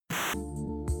Community,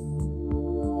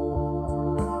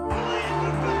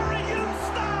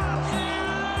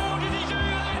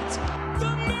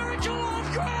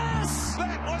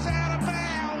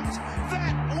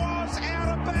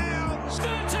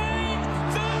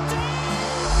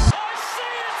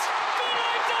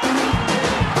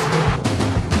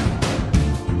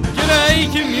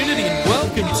 and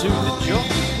welcome to the Jock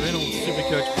Reynolds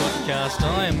Supercoach Podcast.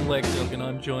 I am Lek Dog, and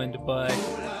I'm joined by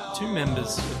two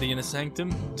members of the Inner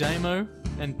Sanctum, Damo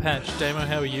and Patch. Damo,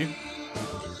 how are you?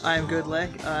 I am good,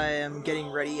 Lek. I am getting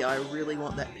ready. I really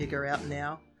want that picker out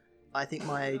now. I think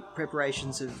my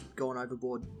preparations have gone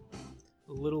overboard.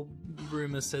 A little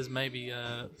rumour says maybe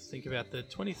think about the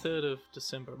 23rd of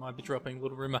December. It might be dropping, a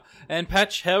little rumour. And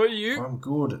Patch, how are you? I'm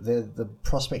good. The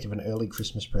prospect of an early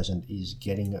Christmas present is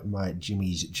getting my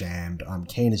jimmies jammed. I'm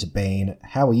keen as a bean.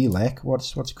 How are you, Lek?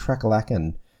 What's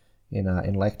crack-a-lackin' in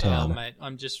Lektown? Oh, mate,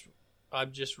 I'm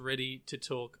just ready to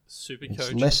talk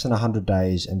Supercoach. It's less than 100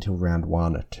 days until round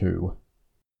 1, 2.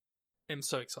 I'm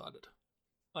so excited.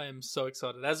 I am so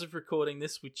excited. As of recording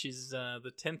this, which is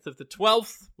the 10th of the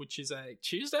 12th, which is a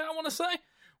Tuesday, I want to say,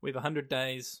 we have 100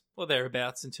 days or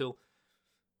thereabouts until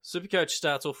Supercoach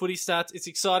starts or footy starts. It's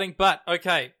exciting, but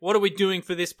okay, what are we doing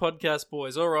for this podcast,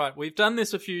 boys? All right, we've done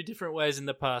this a few different ways in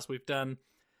the past. We've done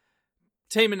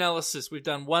team analysis. We've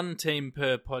done one team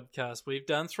per podcast. We've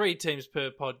done 3 teams per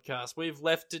podcast. We've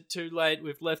left it too late.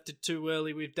 We've left it too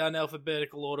early. We've done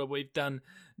alphabetical order. We've done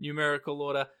numerical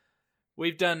order.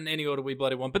 We've done any order we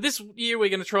bloody want. But this year we're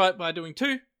going to try it by doing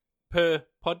 2 per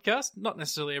podcast. Not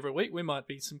necessarily every week. We might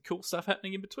be some cool stuff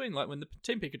happening in between, like when the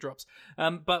team picker drops.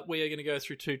 But we are going to go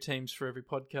through 2 teams for every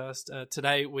podcast.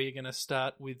 Today we're going to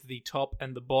start with the top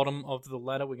and the bottom of the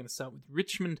ladder. We're going to start with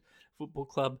Richmond Football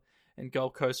Club and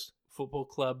Gold Coast Football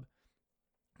Club.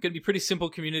 Going to be pretty simple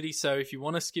community, so if you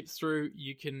want to skip through,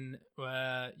 you can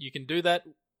do that.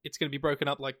 It's going to be broken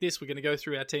up like this. We're going to go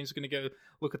through our teams. We're going to go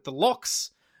look at the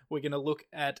locks. We're going to look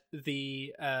at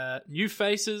the new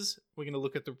faces. We're going to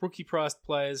look at the rookie-priced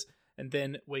players. And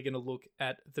then we're going to look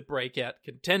at the breakout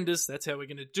contenders. That's how we're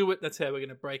going to do it. That's how we're going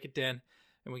to break it down.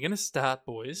 And we're going to start,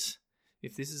 boys,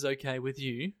 if this is okay with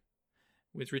you,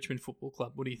 with Richmond Football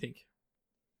Club. What do you think?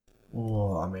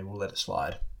 Oh, I mean, we'll let it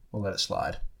slide.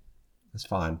 It's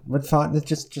fine. We're fine.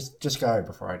 Let's just go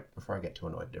before I get too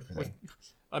annoyed at everything.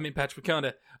 I mean, Patch,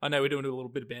 I know we're doing a little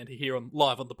bit of banter here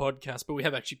live on the podcast, but we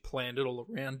have actually planned it all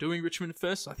around doing Richmond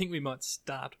first. So I think we might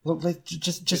start. Look,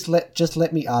 just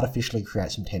let me artificially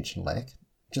create some tension, Lek.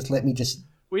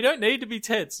 We don't need to be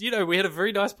tense. You know, we had a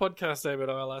very nice podcast over at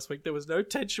I last week. There was no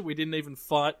tension. We didn't even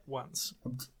fight once.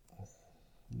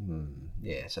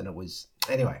 Yes, and it was...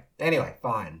 Anyway,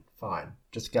 fine.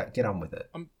 Just get on with it.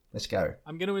 Let's go.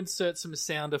 I'm going to insert some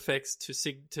sound effects to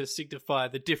signify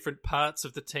the different parts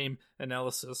of the team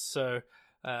analysis. So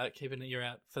keep an ear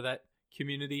out for that,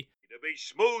 community. To be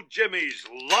smooth Jimmy's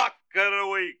lock of the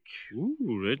week.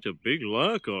 Ooh, that's a big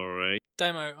lock, all right.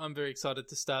 Damo, I'm very excited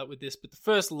to start with this, but the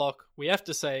first lock, we have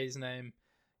to say his name.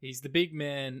 He's the big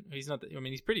man. He's not.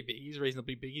 He's pretty big. He's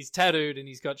reasonably big. He's tattooed and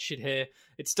he's got shit hair.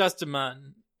 It's Dustin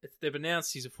Martin. They've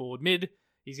announced he's a forward mid.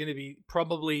 He's going to be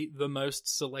probably the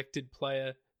most selected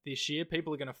player this year.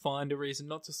 People are going to find a reason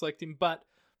not to select him, but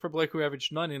for a bloke who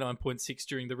averaged 99.6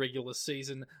 during the regular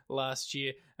season last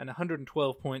year and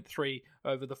 112.3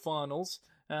 over the finals,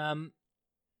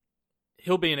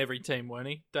 he'll be in every team, won't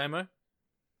he, Damo?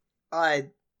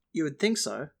 You would think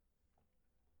so.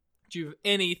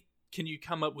 Can you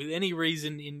come up with any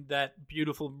reason in that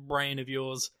beautiful brain of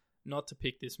yours not to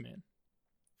pick this man?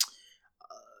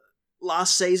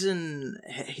 Last season,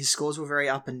 his scores were very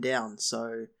up and down,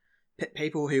 so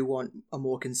people who want a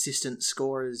more consistent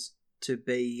scorers to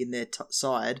be in their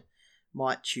side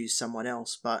might choose someone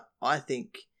else. But I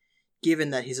think,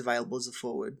 given that he's available as a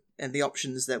forward and the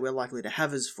options that we're likely to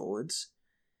have as forwards,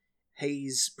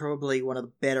 he's probably one of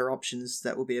the better options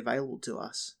that will be available to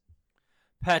us.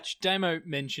 Patch, Damo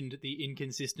mentioned the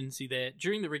inconsistency there.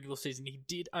 During the regular season, he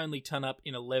did only turn up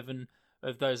in 11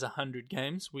 of those 100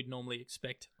 games. We'd normally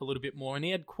expect a little bit more, and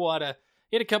he had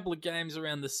a couple of games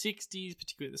around the 60s,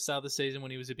 particularly at the start of the season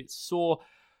when he was a bit sore.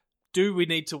 Do we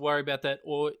need to worry about that,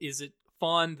 or is it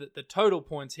fine that the total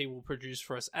points he will produce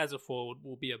for us as a forward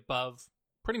will be above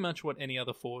pretty much what any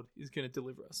other forward is going to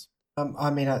deliver us?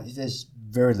 There's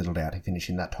very little doubt he finished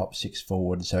in that top 6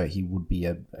 forward, so he would be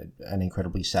an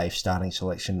incredibly safe starting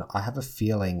selection. I have a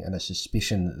feeling and a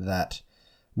suspicion that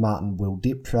Martin will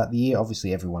dip throughout the year.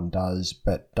 Obviously, everyone does,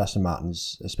 but Dustin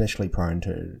Martin's especially prone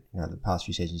to, the past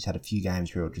few seasons. He's had a few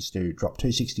games where he'll just drop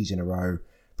 260s in a row,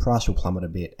 price will plummet a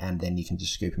bit, and then you can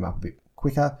just scoop him up a bit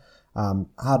quicker.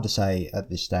 Hard to say at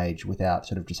this stage without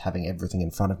sort of just having everything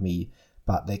in front of me,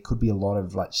 but there could be a lot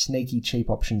of like sneaky cheap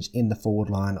options in the forward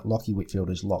line. Lockie Whitfield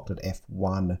is locked at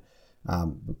F1.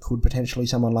 Could potentially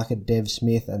someone like a Dev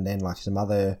Smith and then like some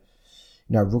other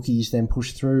rookies then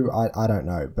push through. I don't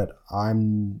know, but I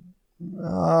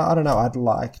don't know. I'd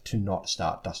like to not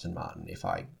start Dustin Martin if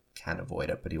I can avoid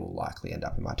it, but he will likely end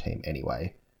up in my team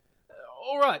anyway.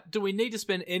 All right. Do we need to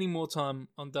spend any more time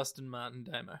on Dustin Martin,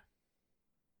 Damo?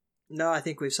 No, I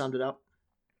think we've summed it up.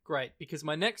 Great, because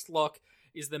my next lock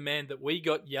is the man that we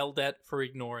got yelled at for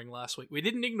ignoring last week. We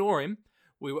didn't ignore him.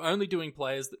 We were only doing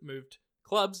players that moved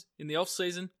clubs in the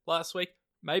off-season last week.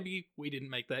 Maybe we didn't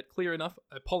make that clear enough.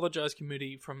 I apologise,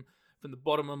 community, from the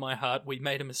bottom of my heart. We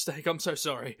made a mistake. I'm so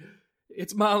sorry.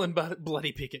 It's Marlon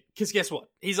Bloody Pickett. Because guess what?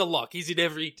 He's a lock. He's in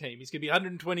every team. He's going to be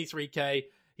 123k.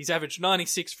 He's averaged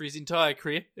 96 for his entire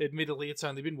career. Admittedly, it's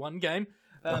only been one game.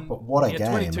 But what a he had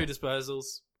game. 22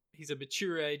 disposals. He's a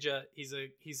mature ager. He's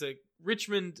a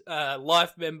Richmond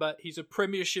life member. He's a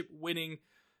premiership winning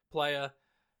player.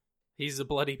 He's the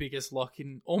bloody biggest lock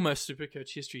in almost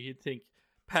Supercoach history, you'd think.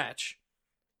 Patch,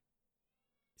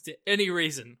 is there any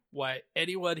reason why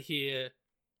anyone here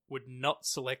would not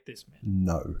select this man?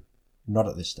 No, not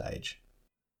at this stage.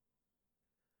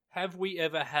 Have we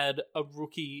ever had a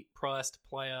rookie-priced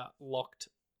player locked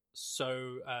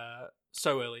so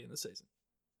early in the season?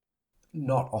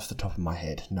 Not off the top of my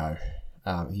head, no.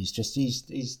 He's just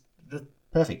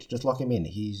perfect. Just lock him in.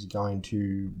 He's going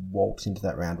to waltz into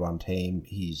that round one team.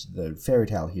 He's the fairy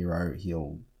tale hero.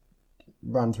 He'll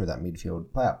run through that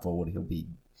midfield, play up forward. He'll be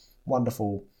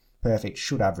wonderful, perfect.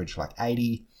 Should average like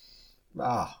 80.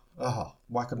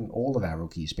 Why couldn't all of our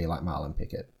rookies be like Marlon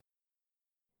Pickett?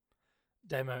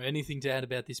 Damo, anything to add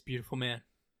about this beautiful man?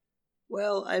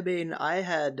 Well, I mean, I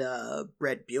had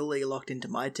Brett Bewley locked into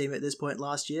my team at this point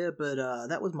last year, but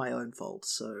that was my own fault,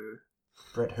 so...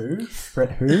 Brett who?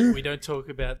 Brett who? We don't talk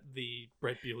about the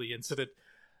Brett Bewley incident.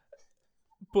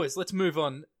 Boys, let's move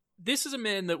on. This is a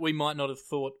man that we might not have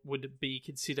thought would be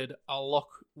considered a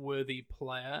lock-worthy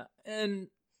player, and,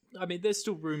 I mean, there's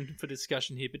still room for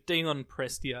discussion here, but Dion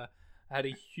Prestia had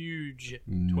a huge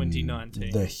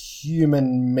 2019. The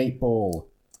human meatball.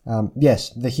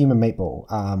 Yes, the human meatball,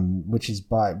 which is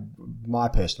by my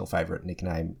personal favourite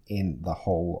nickname in the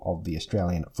whole of the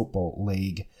Australian Football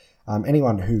League.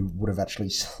 Anyone who would have actually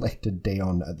selected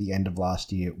Dion at the end of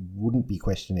last year wouldn't be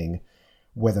questioning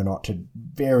whether or not to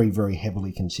very, very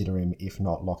heavily consider him, if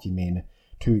not lock him in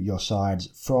to your sides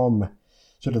from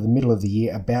sort of the middle of the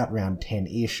year, about round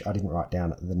 10-ish. I didn't write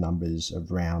down the numbers of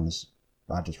rounds.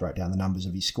 I just wrote down the numbers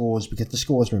of his scores because the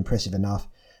scores were impressive enough.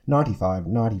 95,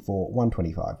 94,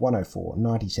 125, 104,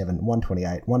 97,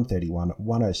 128, 131,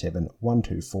 107,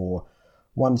 124,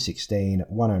 116,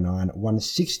 109,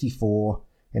 164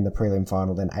 in the prelim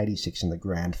final, then 86 in the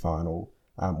grand final,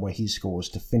 where his scores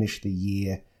to finish the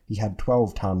year. He had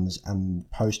 12 tons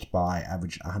and post-buy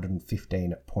averaged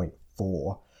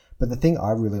 115.4. But the thing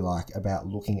I really like about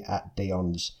looking at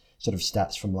Dion's sort of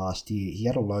stats from last year, he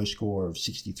had a low score of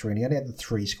 63 and he only had the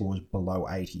 3 scores below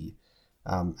 80.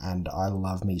 And I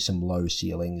love me some low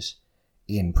ceilings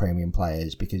in premium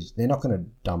players because they're not going to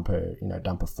dump a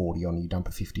 40 on you, dump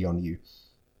a 50 on you.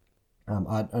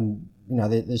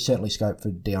 There's certainly scope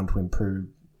for Dion to improve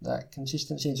that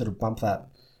consistency and sort of bump that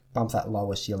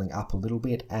lower ceiling up a little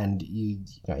bit. And you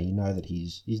know that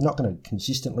he's not going to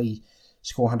consistently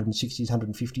score 160s,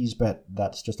 150s, but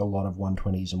that's just a lot of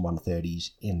 120s and 130s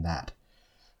in that.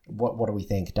 What do we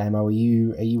think, Damo? Are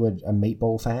you a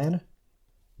meatball fan?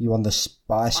 You on the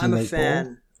spicy meatball? I'm a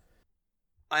fan.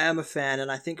 I am a fan,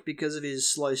 and I think because of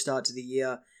his slow start to the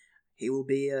year, he will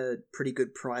be a pretty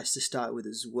good price to start with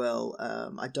as well.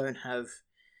 I don't have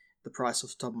the price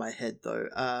off the top of my head, though.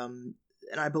 And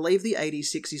I believe the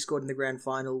 86 he scored in the grand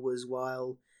final was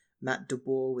while Matt de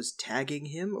Boer was tagging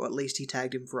him, or at least he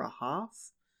tagged him for a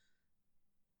half.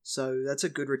 So that's a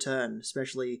good return,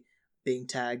 especially being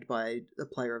tagged by a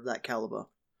player of that caliber.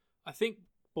 I think,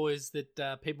 boys,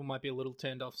 that people might be a little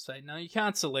turned off, say, no, you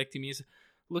can't select him.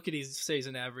 Look at his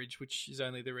season average, which is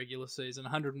only the regular season,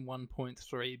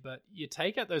 101.3, but you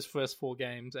take out those first 4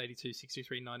 games, 82,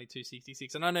 63, 92,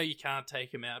 66, and I know you can't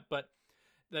take him out, but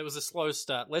there was a slow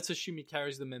start. Let's assume he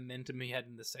carries the momentum he had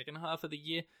in the second half of the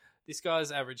year. This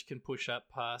guy's average can push up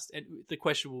past, and the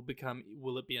question will become,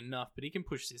 will it be enough? But he can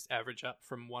push this average up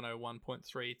from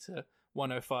 101.3 to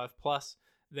 105 plus.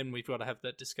 Then we've got to have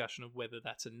that discussion of whether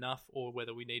that's enough or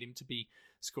whether we need him to be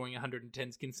scoring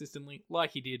 110s consistently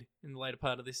like he did in the later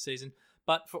part of this season.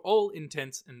 But for all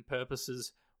intents and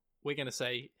purposes, we're going to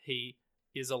say he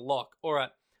is a lock. All right,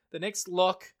 the next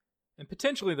lock, and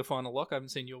potentially the final lock, I haven't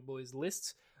seen your boys'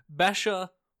 lists, Bachar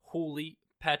Houli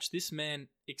Patch, this man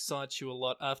excites you a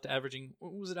lot after averaging,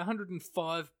 what was it,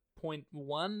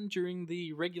 105.1 during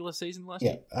the regular season last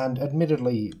year? Yeah, and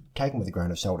admittedly, taken with a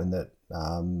grain of salt in that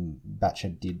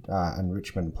Batcher did and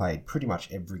Richmond played pretty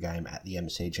much every game at the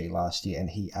MCG last year, and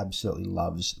he absolutely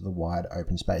loves the wide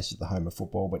open space of the home of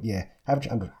football. But yeah,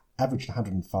 averaged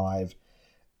 105.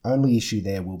 Only issue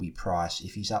there will be price.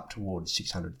 If he's up towards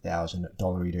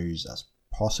 $600,000 dues, that's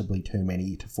possibly too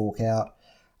many to fork out.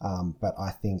 But I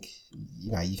think,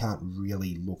 you can't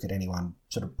really look at anyone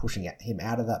sort of pushing him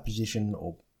out of that position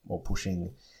or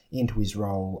pushing into his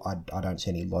role. I don't see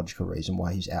any logical reason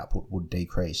why his output would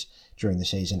decrease during the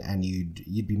season, and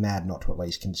you'd be mad not to at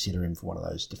least consider him for one of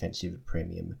those defensive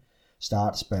premium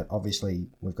starts. But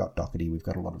obviously, we've got Doherty, we've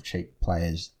got a lot of cheap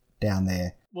players down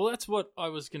there. Well, that's what I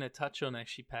was going to touch on,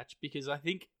 actually, Patch, because I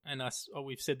think, and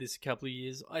we've said this a couple of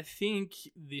years, I think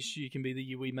this year can be the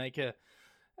year we make a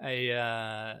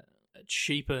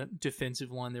cheaper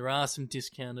defensive line. There are some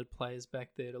discounted players back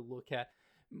there to look at.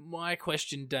 My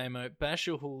question, Damo,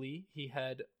 Bashir Hooley, he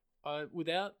had,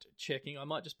 without checking, I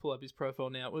might just pull up his profile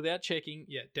now. Without checking,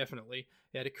 yeah, definitely,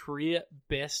 he had a career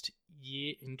best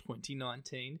year in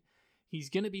 2019. He's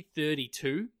going to be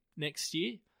 32 next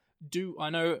year. I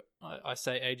know I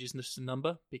say age is just a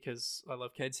number because I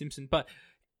love Cade Simpson, but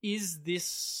is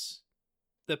this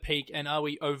the peak, and are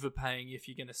we overpaying if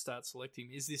you're going to start selecting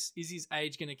him? Is his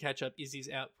age going to catch up? Is his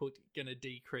output going to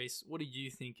decrease? What do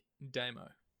you think, Damo?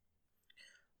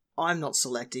 I'm not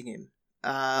selecting him.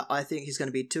 I think he's going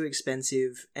to be too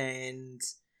expensive, and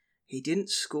he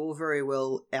didn't score very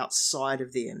well outside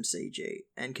of the MCG.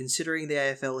 And considering the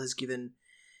AFL has given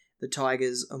the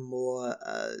Tigers a more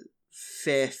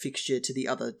fair fixture to the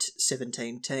other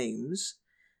 17 teams,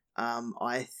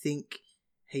 I think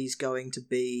he's going to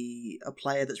be a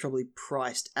player that's probably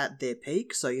priced at their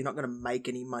peak, so you're not going to make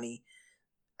any money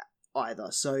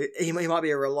either. So he might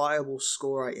be a reliable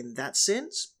scorer in that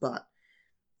sense, but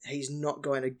he's not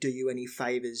going to do you any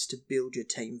favours to build your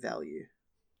team value.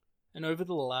 And over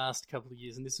the last couple of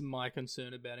years, and this is my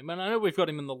concern about him, and I know we've got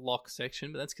him in the lock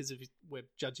section, but that's because we're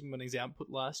judging him on his output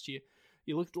last year.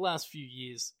 You look at the last few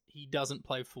years, he doesn't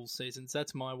play full seasons.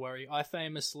 That's my worry. I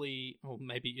famously, or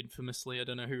maybe infamously, I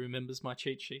don't know who remembers my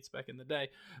cheat sheets back in the day,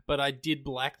 but I did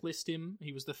blacklist him.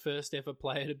 He was the first ever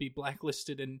player to be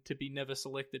blacklisted and to be never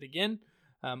selected again.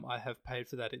 I have paid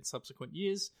for that in subsequent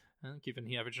years, given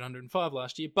he averaged 105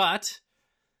 last year, but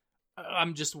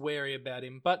I'm just wary about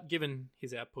him. But given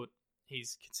his output,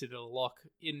 he's considered a lock.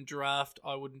 In draft,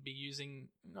 I wouldn't be using,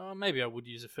 maybe I would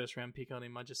use a first round pick on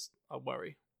him. I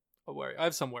worry. I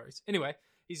have some worries. Anyway,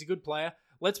 he's a good player.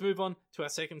 Let's move on to our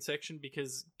second section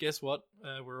because guess what?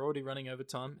 We're already running over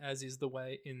time, as is the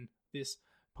way in this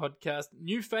podcast.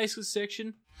 New faces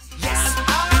section. Yes,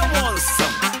 I want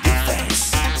some new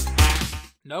face.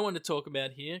 No one to talk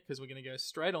about here because we're going to go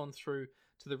straight on through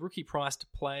to the rookie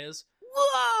priced players.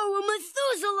 Whoa, a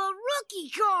Methuselah rookie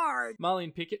card!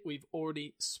 Marlene Pickett, we've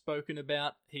already spoken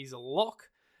about. He's a lock.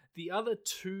 The other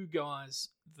two guys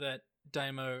that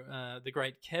Damo, the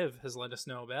great Kev, has let us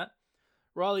know about,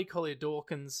 Riley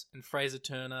Collier-Dawkins and Fraser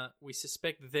Turner, we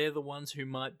suspect they're the ones who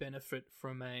might benefit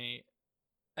from a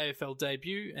AFL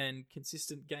debut and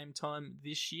consistent game time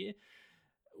this year.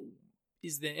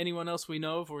 Is there anyone else we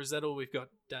know of, or is that all we've got,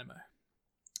 Damo?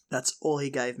 That's all he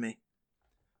gave me.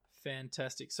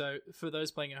 Fantastic. So for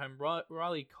those playing at home,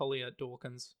 Riley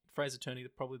Collier-Dawkins, Fraser Turner are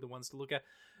probably the ones to look at.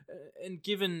 And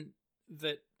given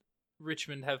that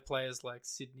Richmond have players like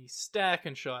Sydney Stack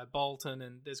and Shia Bolton,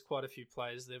 and there's quite a few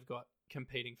players they've got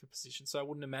competing for position, so I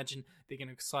wouldn't imagine they're going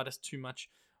to excite us too much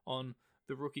on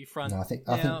the rookie front. No, I think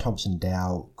Thompson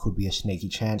Dow could be a sneaky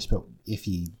chance, but if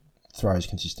he throws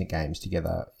consistent games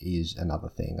together is another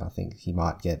thing. I think he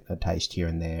might get a taste here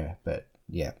and there, but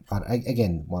yeah,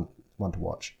 again, one to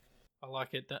watch. I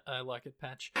like it,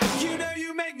 Patch. You know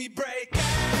you make me break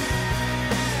out.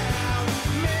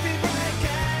 Make me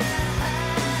break out.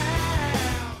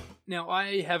 Now,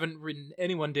 I haven't written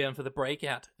anyone down for the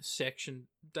breakout section,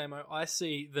 Damo. I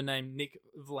see the name Nick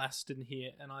Vlaston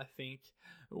here, and I think,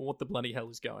 what the bloody hell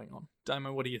is going on?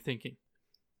 Damo, what are you thinking?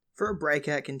 For a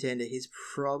breakout contender, he's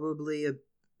probably at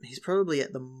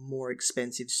the more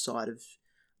expensive side of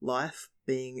life.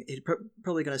 He's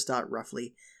probably going to start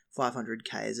roughly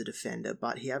 500k as a defender,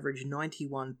 but he averaged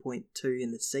 91.2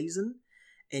 in the season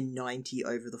and 90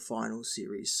 over the final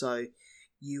series. So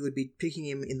you would be picking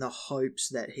him in the hopes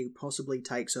that he possibly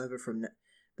takes over from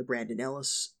the Brandon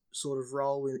Ellis sort of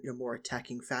role in a more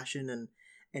attacking fashion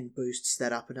and boosts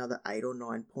that up another 8 or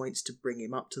 9 points to bring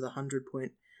him up to the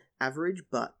 100-point average.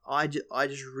 But I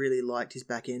just really liked his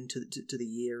back end to the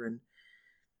year, and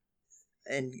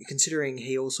And considering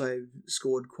he also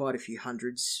scored quite a few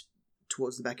hundreds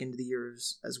towards the back end of the year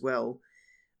as well,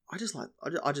 I just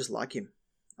like him.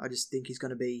 I just think he's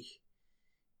going to be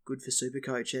good for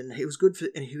Supercoach, and he was good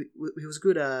he was a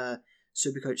good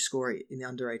Supercoach scorer in the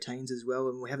under 18s as well,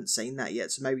 and we haven't seen that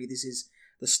yet. So maybe this is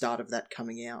the start of that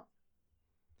coming out.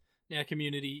 Now,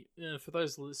 community, for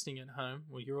those listening at home,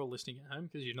 well, you're all listening at home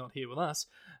because you're not here with us.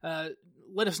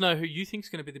 Let us know who you think is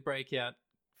going to be the breakout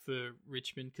for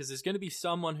Richmond, because there's going to be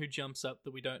someone who jumps up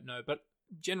that we don't know. But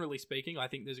generally speaking, I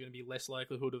think there's going to be less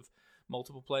likelihood of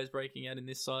multiple players breaking out in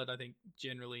this side. I think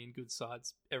generally in good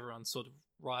sides, everyone sort of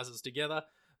rises together.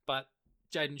 But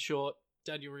Jaden Short,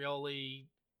 Daniel Rioli,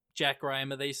 Jack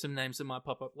Graham, are these some names that might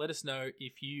pop up? Let us know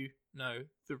if you know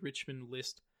the Richmond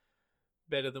list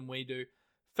better than we do.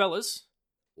 Fellas,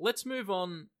 let's move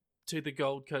on to the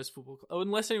Gold Coast Football Club. Oh,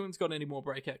 unless anyone's got any more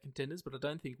breakout contenders, but I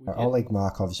don't think we can. Oleg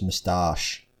Markov's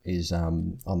moustache is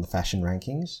on the fashion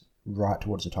rankings, right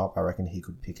towards the top. I reckon he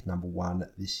could pick number 1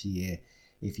 this year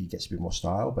if he gets a bit more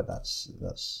style, but that's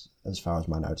as far as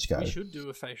my notes go. We should do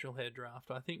a facial hair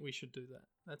draft. I think we should do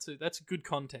that. That's good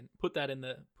content. Put that in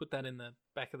the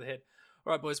back of the head.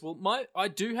 All right, boys. Well, I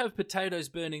do have potatoes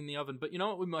burning in the oven, but you know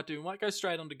what we might do? We might go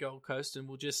straight on to Gold Coast, and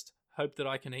we'll just hope that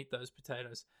I can eat those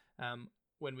potatoes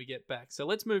when we get back. So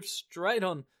let's move straight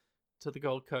on to the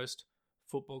Gold Coast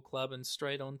Football Club and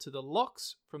straight on to the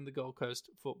locks from the Gold Coast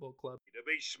Football Club. To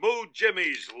be Smooth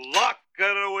Jimmy's Lock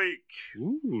of the Week.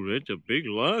 Ooh, that's a big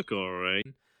lock, all right.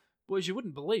 Boys, you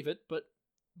wouldn't believe it, but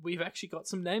we've actually got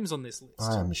some names on this list.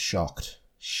 I am shocked.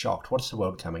 What's the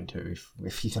world coming to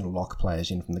if you can lock players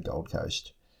in from the Gold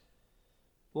Coast?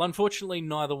 Well, unfortunately,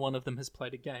 neither one of them has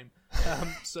played a game.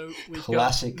 So we've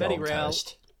Classic got Gold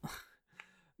Coast.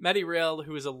 Matty Rowell,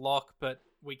 who is a lock, but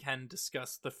we can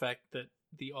discuss the fact that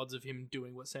the odds of him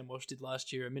doing what Sam Walsh did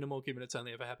last year are minimal, given it's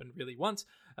only ever happened really once.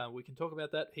 We can talk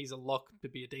about that. He's a lock to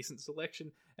be a decent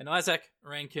selection. And Isaac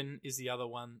Rankin is the other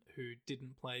one who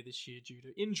didn't play this year due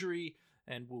to injury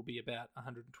and will be about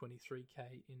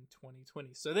 123k in 2020.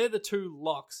 So they're the two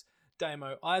locks.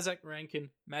 Damo, Isaac Rankin,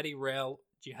 Matty Rowell.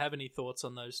 Do you have any thoughts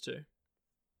on those two?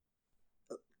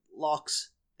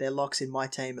 Locks. They're locks in my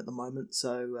team at the moment,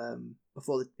 so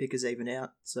before the pick is even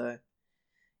out. So,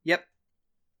 yep.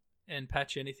 And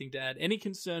Patch, anything to add? Any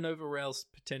concern over Rowell's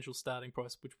potential starting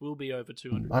price, which will be over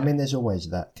 200? I mean, there's always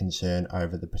that concern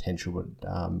over the potential, but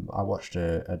I watched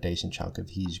a decent chunk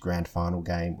of his grand final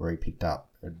game where he picked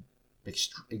up an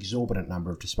exorbitant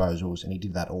number of disposals, and he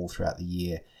did that all throughout the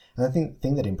year. And the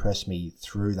thing that impressed me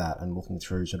through that and looking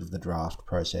through sort of the draft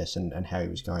process and how he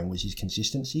was going was his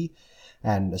consistency.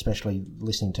 And especially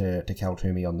listening to Cal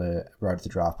Toomey on the Road to the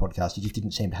Draft podcast, he just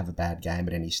didn't seem to have a bad game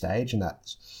at any stage. And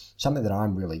that's something that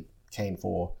I'm really keen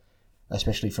for,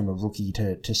 especially from a rookie,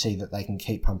 to see that they can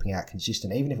keep pumping out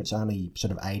consistent, even if it's only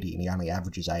sort of 80 and he only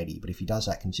averages 80. But if he does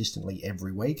that consistently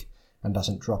every week and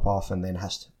doesn't drop off and then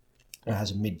has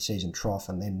a mid-season trough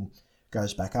and then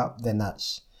goes back up, then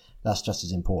that's just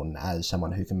as important as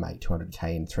someone who can make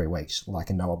 200k in 3 weeks, like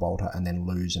a Noah Bolter, and then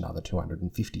lose another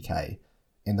 250k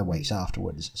in the weeks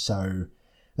afterwards. So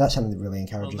that's something that really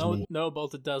encourages me. Noah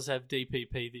Bolter does have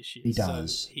DPP this year. He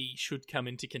does. So he should come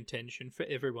into contention for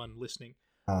everyone listening.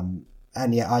 And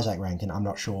yeah, Isaac Rankin, I'm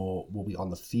not sure will be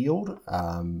on the field.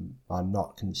 I'm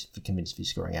not convinced of his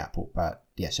scoring output, but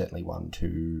yeah, certainly one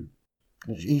to...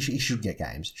 He should get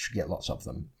games. Should get lots of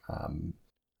them.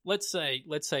 Let's say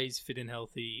he's fit and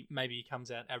healthy. Maybe he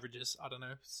comes out, averages, I don't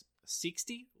know,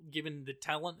 60, given the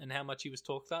talent and how much he was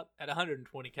talked up. At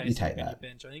 120k You take on your that.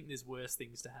 bench, I think there's worse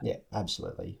things to happen. Yeah,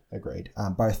 absolutely. Agreed.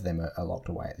 Both of them are locked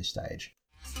away at this stage.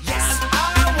 Yes,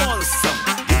 I want some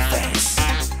new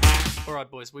face. All right,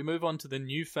 boys, we move on to the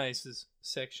new faces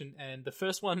section, and the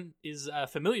first one is a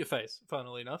familiar face,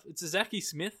 funnily enough. It's Zachy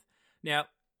Smith. Now,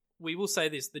 we will say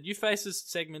this, the new faces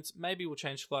segments maybe will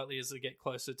change slightly as they get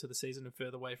closer to the season and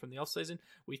further away from the off-season.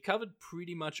 We've covered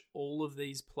pretty much all of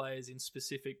these players in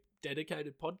specific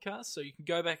dedicated podcasts, so you can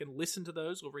go back and listen to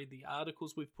those or read the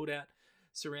articles we've put out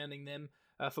surrounding them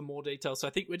for more details. So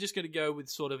I think we're just going to go with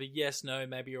sort of a yes, no,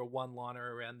 maybe a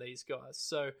one-liner around these guys.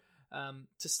 So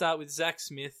to start with Zach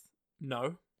Smith,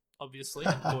 no, obviously.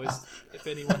 And boys, if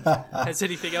anyone has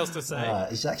anything else to say.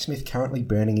 Is Zach Smith currently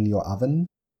burning in your oven?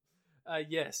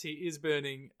 Yes, he is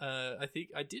burning. I think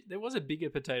there was a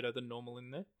bigger potato than normal in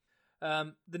there.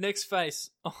 The next face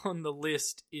on the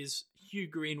list is Hugh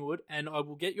Greenwood, and I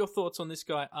will get your thoughts on this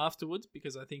guy afterwards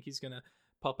because I think he's going to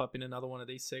pop up in another one of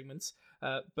these segments.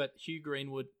 But Hugh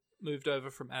Greenwood moved over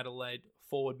from Adelaide,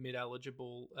 forward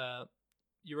mid-eligible.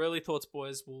 Your early thoughts,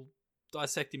 boys. We'll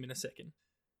dissect him in a second.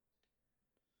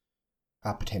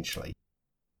 Potentially.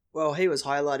 Well, he was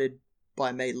highlighted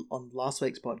by me on last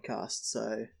week's podcast,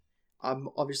 so I'm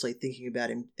obviously thinking about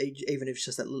him, even if it's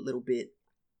just that little bit.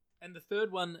 And the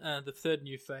third one, the third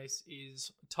new face,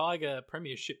 is Tiger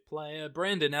Premiership player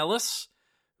Brandon Ellis,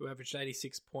 who averaged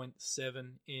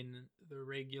 86.7 in the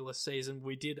regular season.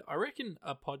 We did, I reckon,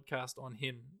 a podcast on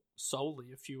him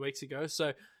solely a few weeks ago.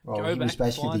 So well, go he back was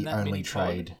basically and find the that only mini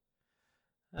trade.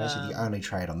 Basically, the only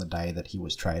trade on the day that he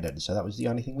was traded. So that was the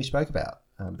only thing we spoke about.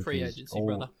 Free agency,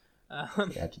 brother.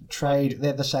 Trade,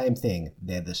 they're the same thing.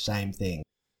 They're the same thing.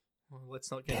 Well,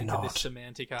 let's not get into this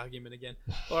semantic argument again.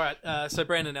 All right, so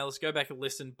Brandon Ellis, go back and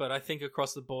listen. But I think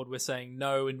across the board, we're saying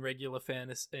no in regular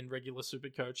fairness and regular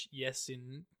Supercoach, yes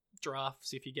in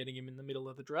drafts if you're getting him in the middle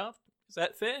of the draft. Is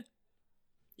that fair?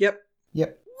 Yep.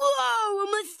 Whoa, a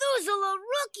Methuselah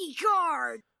rookie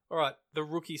card! All right, the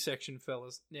rookie section,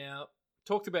 fellas. Now,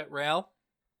 talked about Raul,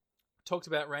 talked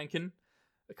about Rankin.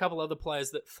 A couple other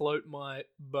players that float my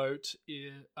boat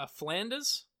are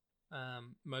Flanders,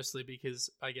 mostly because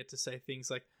I get to say things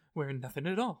like, we're nothing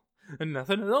at all, and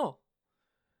nothing at all.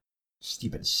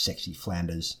 Stupid, sexy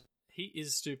Flanders. He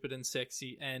is stupid and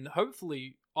sexy, and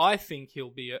hopefully, I think he'll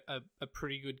be a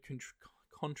pretty good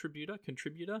contributor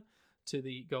to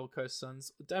the Gold Coast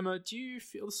Suns. Damo, do you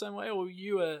feel the same way, or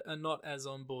you are not as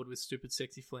on board with stupid,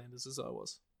 sexy Flanders as I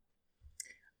was?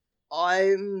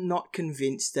 I'm not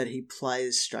convinced that he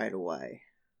plays straight away.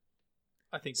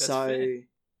 I think that's fair.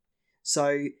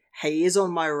 So he is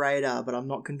on my radar, but I'm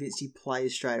not convinced he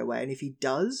plays straight away. And if he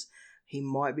does, he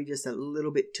might be just a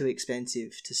little bit too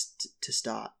expensive to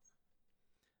start.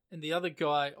 And the other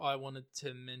guy I wanted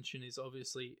to mention is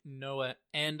obviously Noah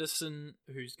Anderson,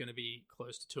 who's going to be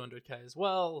close to 200k as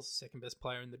well, second best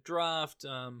player in the draft,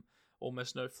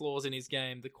 almost no flaws in his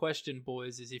game. The question,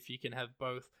 boys, is if you can have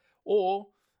both, or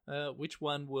which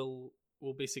one will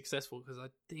be successful, because I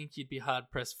think you'd be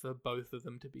hard-pressed for both of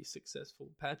them to be successful.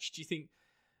 Patch, do you think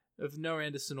of Noah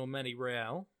Anderson or Manny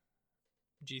Raul,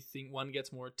 do you think one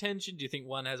gets more attention? Do you think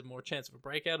one has more chance of a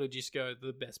breakout, or do you just go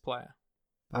the best player?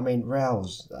 I mean,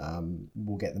 Raul's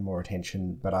will get the more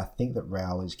attention, but I think that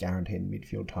Raul is guaranteed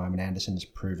midfield time, and Anderson's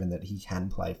proven that he can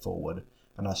play forward,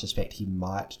 and I suspect he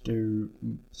might do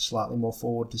slightly more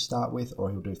forward to start with, or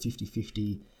he'll do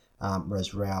 50-50,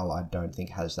 whereas Raul, I don't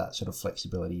think, has that sort of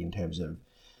flexibility in terms of,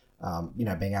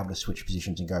 being able to switch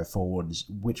positions and go forwards,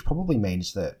 which probably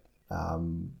means that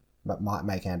might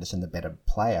make Anderson the better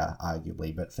player,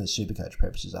 arguably, but for Supercoach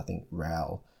purposes, I think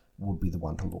Raul would be the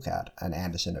one to look at, and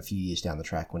Anderson a few years down the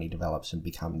track when he develops and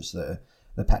becomes the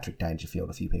Patrick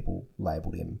Dangerfield a few people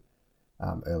labelled him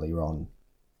earlier on.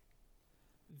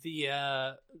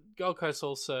 The Gold Coast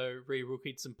also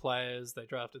re-rookied some players. They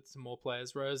drafted some more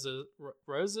players. Roses,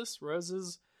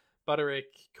 Butterick,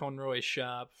 Conroy,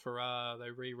 Sharp, Farrar.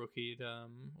 They re-rookied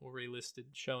or relisted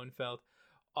Schoenfeld.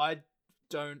 I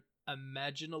don't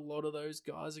imagine a lot of those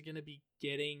guys are going to be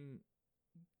getting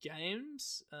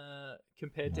games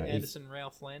compared to Anderson,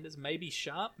 Raul, Flanders. Maybe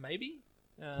Sharp, maybe?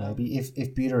 Maybe.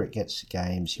 If Butterick gets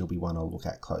games, he'll be one I'll look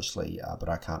at closely, but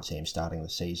I can't see him starting the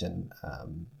season.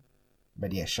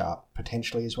 But yeah, Sharp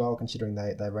potentially as well, considering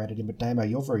they rated him. But Damo,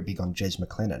 you're very big on Jez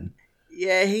McLennan.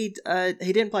 Yeah, he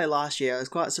didn't play last year. I was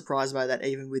quite surprised by that,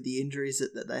 even with the injuries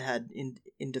that they had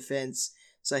in defence.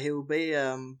 So he'll be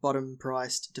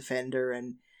bottom-priced defender,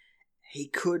 and he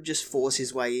could just force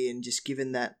his way in, just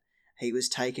given that he was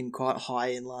taken quite high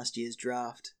in last year's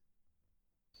draft.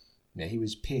 Yeah, he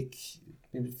was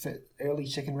early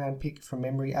second-round pick from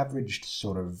memory, averaged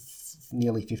sort of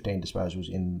nearly 15 disposals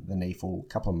in the NEAFL, a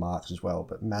couple of marks as well,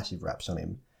 but massive raps on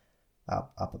him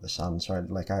up at the Sun. Sorry,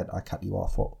 I cut you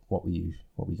off. What were you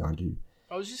going to do?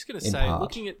 I was just going to say,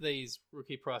 looking at these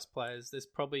rookie price players,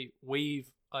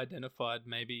 we've identified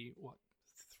maybe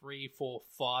 3, 4,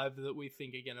 5 that we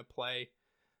think are going to play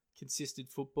consistent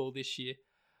football this year.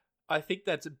 I think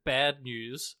that's bad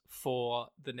news for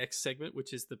the next segment,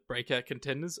 which is the breakout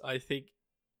contenders. I think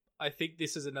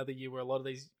this is another year where a lot of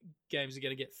these games are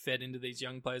going to get fed into these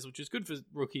young players, which is good for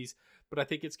rookies, but I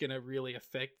think it's going to really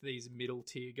affect these middle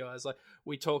tier guys. Like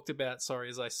we talked about,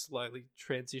 as I slowly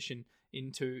transition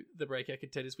into the breakout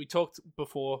contenders, we talked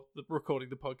before recording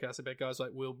the podcast about guys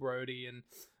like Will Brodie and,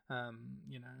 I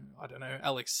don't know,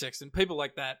 Alex Sexton, people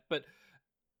like that. But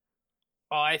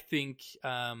I think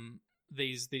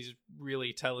these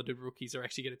really talented rookies are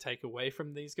actually going to take away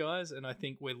from these guys, and I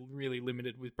think we're really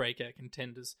limited with breakout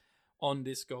contenders on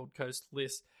this Gold Coast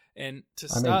list. And to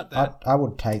start I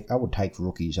would take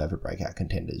rookies over breakout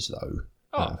contenders though,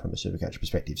 from a Supercoach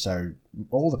perspective. So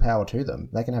all the power to them.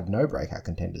 They can have no breakout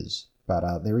contenders,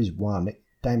 but there is one.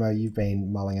 Damo, you've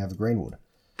been mulling over Greenwood.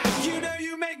 You know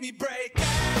you make me break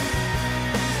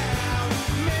out,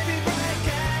 make me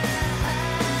break out.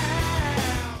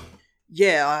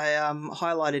 Yeah, I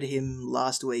highlighted him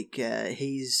last week.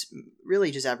 He's really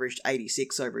just averaged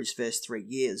 86 over his first 3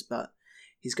 years, but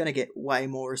he's going to get way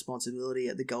more responsibility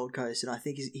at the Gold Coast, and I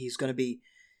think he's going to be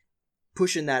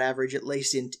pushing that average at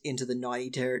least into the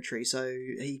 90 territory, so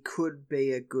he could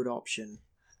be a good option.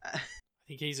 I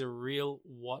think he's a real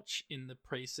watch in the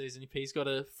preseason. If he's got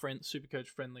a Supercoach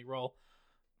friendly role,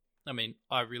 I mean,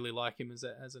 I really like him as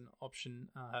an option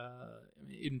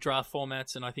in draft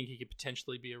formats, and I think he could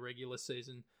potentially be a regular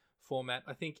season format.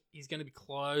 I think he's going to be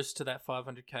close to that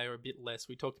 500k or a bit less.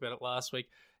 We talked about it last week.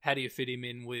 How do you fit him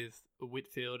in with a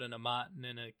Whitfield and a Martin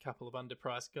and a couple of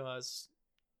underpriced guys?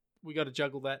 We got to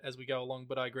juggle that as we go along,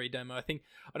 but I agree, Damo. I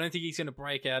don't think he's going to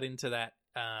break out into that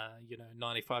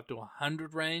 95 to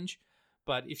 100 range.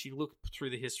 But if you look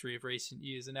through the history of recent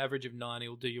years, an average of 90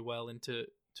 will do you well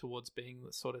towards being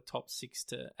the sort of top 6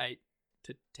 to 8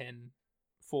 to 10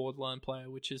 forward line player,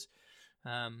 which is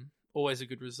always a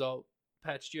good result.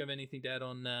 Patch, do you have anything to add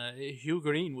on Hugh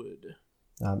Greenwood?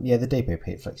 Yeah, the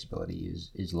DPP flexibility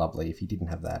is lovely. If he didn't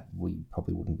have that, we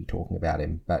probably wouldn't be talking about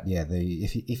him. But yeah,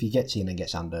 if he gets in and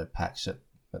gets under packs at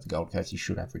the Gold Coast, he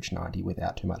should average 90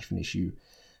 without too much of an issue.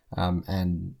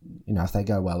 And if they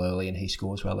go well early and he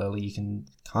scores well early, you can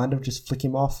kind of just flick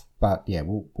him off. But yeah,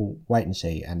 we'll wait and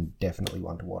see, and definitely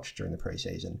one to watch during the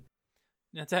preseason.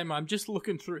 Now, Damo, I'm just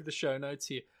looking through the show notes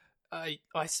here. I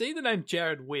see the name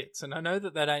Jared Witts, and I know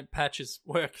that ain't Patch's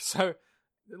work. So,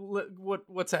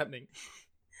 what's happening?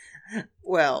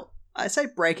 Well, I say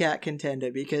breakout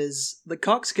contender because the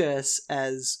Cox curse,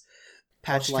 as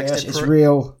Patch likes to it's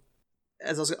real.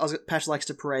 As Patch likes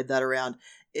to parade that around.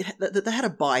 They had a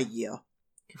bye year.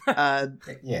 Yeah,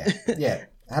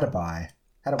 had a bye.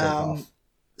 Had a week off.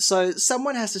 So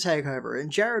someone has to take over,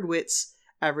 and Jared Witts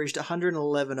averaged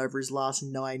 111 over his last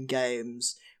 9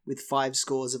 games with 5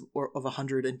 scores of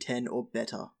 110 or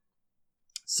better.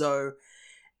 So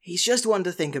he's just one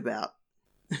to think about.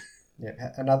 Yeah,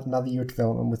 another year of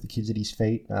development with the kids at his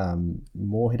feet.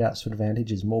 More hit outs for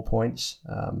advantages, more points.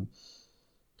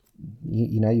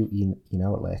 You know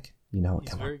it, Lek. You know it.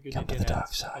 He's very good come at to the dark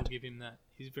hit-outs. I'll side. give him that.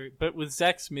 But with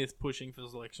Zach Smith pushing for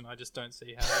selection, I just don't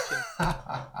see how he can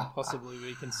possibly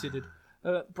be considered.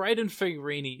 Braden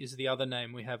Fiorini is the other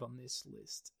name we have on this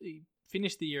list. He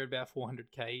finished the year at about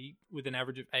 400k with an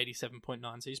average of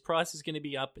 87.9. So his price is going to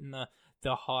be up in the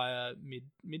higher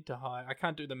mid to high. I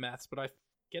can't do the maths, but I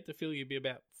get the feeling he'd be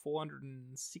about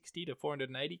 460 to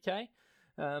 480k.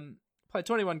 Played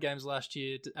 21 games last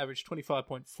year, averaged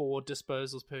 25.4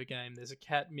 disposals per game. There's a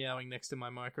cat meowing next to my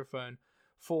microphone.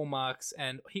 4 marks,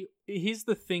 and here's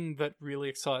the thing that really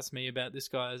excites me about this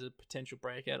guy as a potential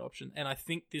breakout option, and I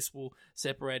think this will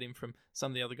separate him from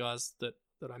some of the other guys that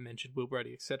I mentioned, Will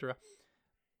Brady, etc.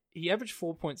 He averaged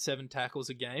 4.7 tackles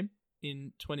a game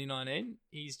in 2019.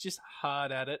 He's just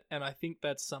hard at it, and I think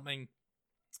that's something.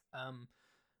 I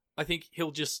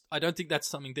don't think that's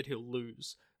something that he'll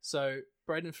lose. So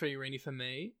Braden Fiorini for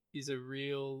me is a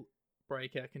real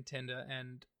breakout contender,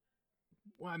 and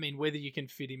I mean, whether you can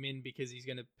fit him in because he's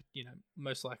going to,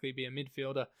 most likely be a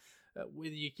midfielder,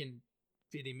 whether you can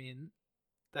fit him in,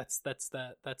 that's the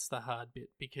hard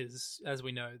bit, because as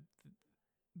we know,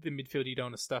 the midfield you don't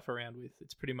want to stuff around with.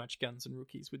 It's pretty much guns and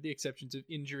rookies, with the exceptions of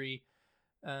injury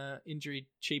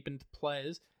cheapened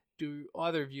players. Do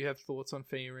either of you have thoughts on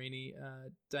Fiorini?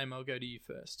 Dame, I'll go to you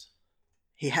first.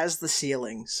 He has the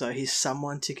ceiling, so he's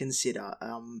someone to consider.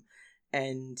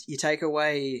 And you take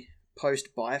away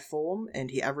post-buy form, and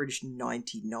he averaged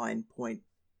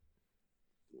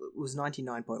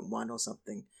 99.1 or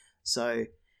something. So,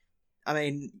 I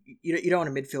mean, you don't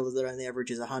want a midfielder that only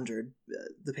averages 100.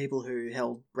 The people who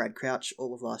held Brad Crouch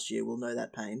all of last year will know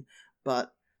that pain.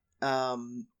 But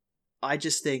I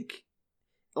just think,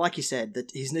 like you said,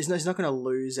 that he's not going to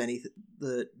lose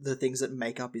the things that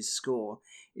make up his score.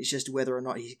 It's just whether or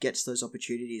not he gets those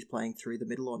opportunities playing through the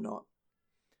middle or not.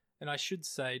 And I should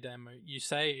say, Damo, you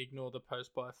say ignore the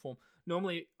post-buy form.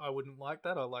 Normally, I wouldn't like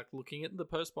that. I like looking at the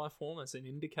post-buy form as an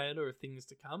indicator of things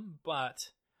to come. But,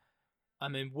 I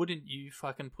mean, wouldn't you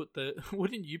put the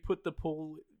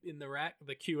pool in the rack,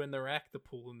 the queue in the rack, the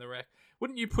pool in the rack?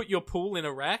 Wouldn't you put your pool in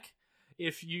a rack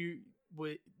if you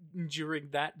were enduring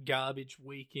that garbage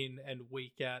week in and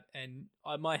week out? And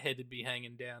my head would be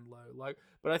hanging down low.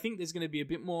 But I think there's going to be a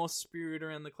bit more spirit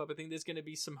around the club. I think there's going to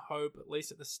be some hope, at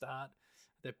least at the start.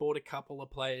 They've bought a couple of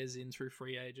players in through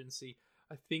free agency.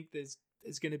 I think there's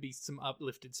going to be some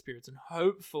uplifted spirits, and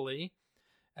hopefully,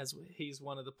 as he's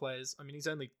one of the players. I mean, he's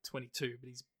only 22, but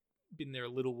he's been there a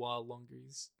little while longer.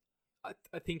 I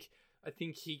think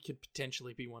he could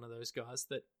potentially be one of those guys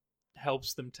that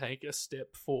helps them take a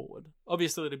step forward.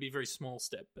 Obviously, it'll be a very small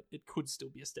step, but it could still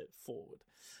be a step forward.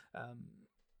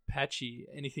 Patchy,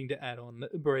 anything to add on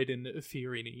Braden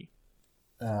Fiorini?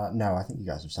 No, I think you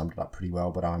guys have summed it up pretty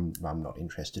well, but I'm not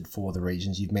interested for the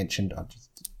reasons you've mentioned. I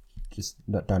just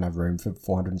don't have room for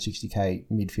 460k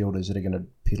midfielders that are going to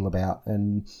piddle about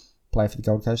and play for the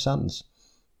Gold Coast Suns.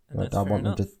 I want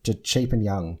them to cheap and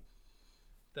young.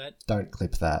 Don't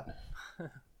clip that.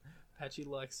 Patchy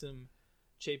likes them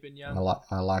cheap and young.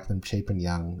 I like them cheap and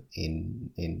young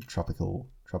in tropical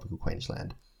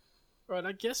Queensland. Right,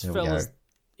 I guess, There we fellas, go.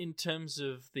 in terms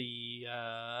of the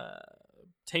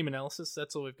team analysis,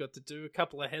 that's all we've got to do. A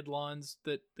couple of headlines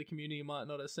that the community might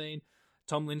not have seen.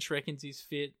 Tom Lynch reckons he's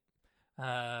fit.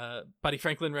 Buddy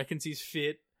Franklin reckons he's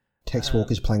fit. Tex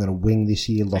Walker's playing on a wing this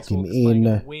year. Lock Tex him Walker's playing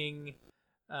on a in. wing.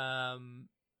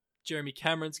 Jeremy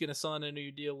Cameron's going to sign a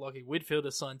new deal. Lockie Whitfield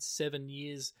has signed 7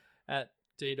 years at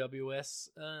DWS.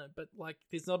 But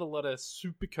there's not a lot of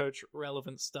Supercoach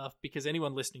relevant stuff because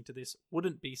anyone listening to this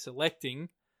wouldn't be selecting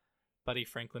Buddy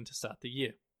Franklin to start the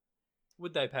year.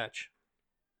 Would they, Patch?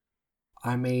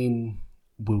 I mean,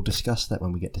 we'll discuss that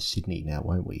when we get to Sydney now,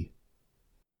 won't we?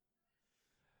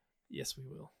 Yes, we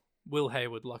will. Will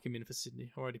Hayward, lock him in for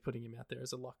Sydney. Already putting him out there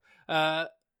as a lock.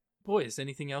 Boys,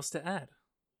 anything else to add?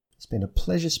 It's been a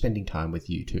pleasure spending time with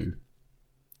you two.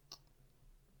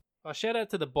 Shout out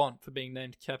to the Bont for being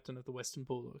named captain of the Western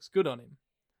Bulldogs. Good on him.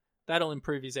 That'll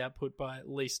improve his output by at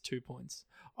least 2 points.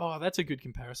 Oh, that's a good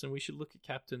comparison. We should look at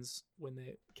captains when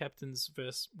they're captains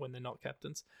versus when they're not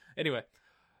captains. Anyway,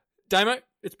 Damo,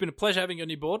 it's been a pleasure having you on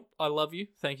your board. I love you.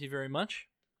 Thank you very much.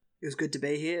 It was good to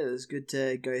be here. It was good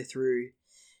to go through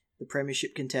the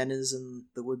Premiership contenders and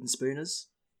the Wooden Spooners.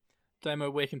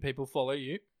 Damo, where can people follow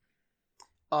you?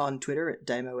 On Twitter at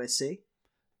DamoSC.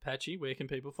 Patchy, where can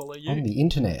people follow you? On the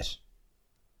internet,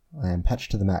 I am Patch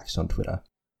to the Max on Twitter.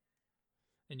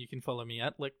 And you can follow me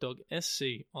at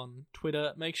LecDogSC on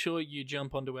Twitter. Make sure you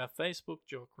jump onto our Facebook,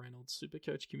 Jock Reynolds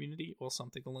Supercoach Community, or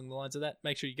something along the lines of that.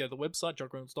 Make sure you go to the website,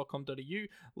 jockreynolds.com.au,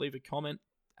 leave a comment,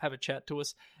 have a chat to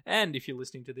us. And if you're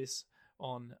listening to this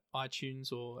on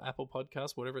iTunes or Apple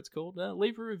Podcasts, whatever it's called,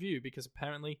 leave a review because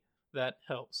apparently that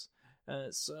helps.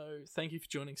 So thank you for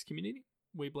joining us, community.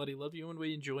 We bloody love you and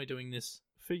we enjoy doing this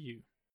for you.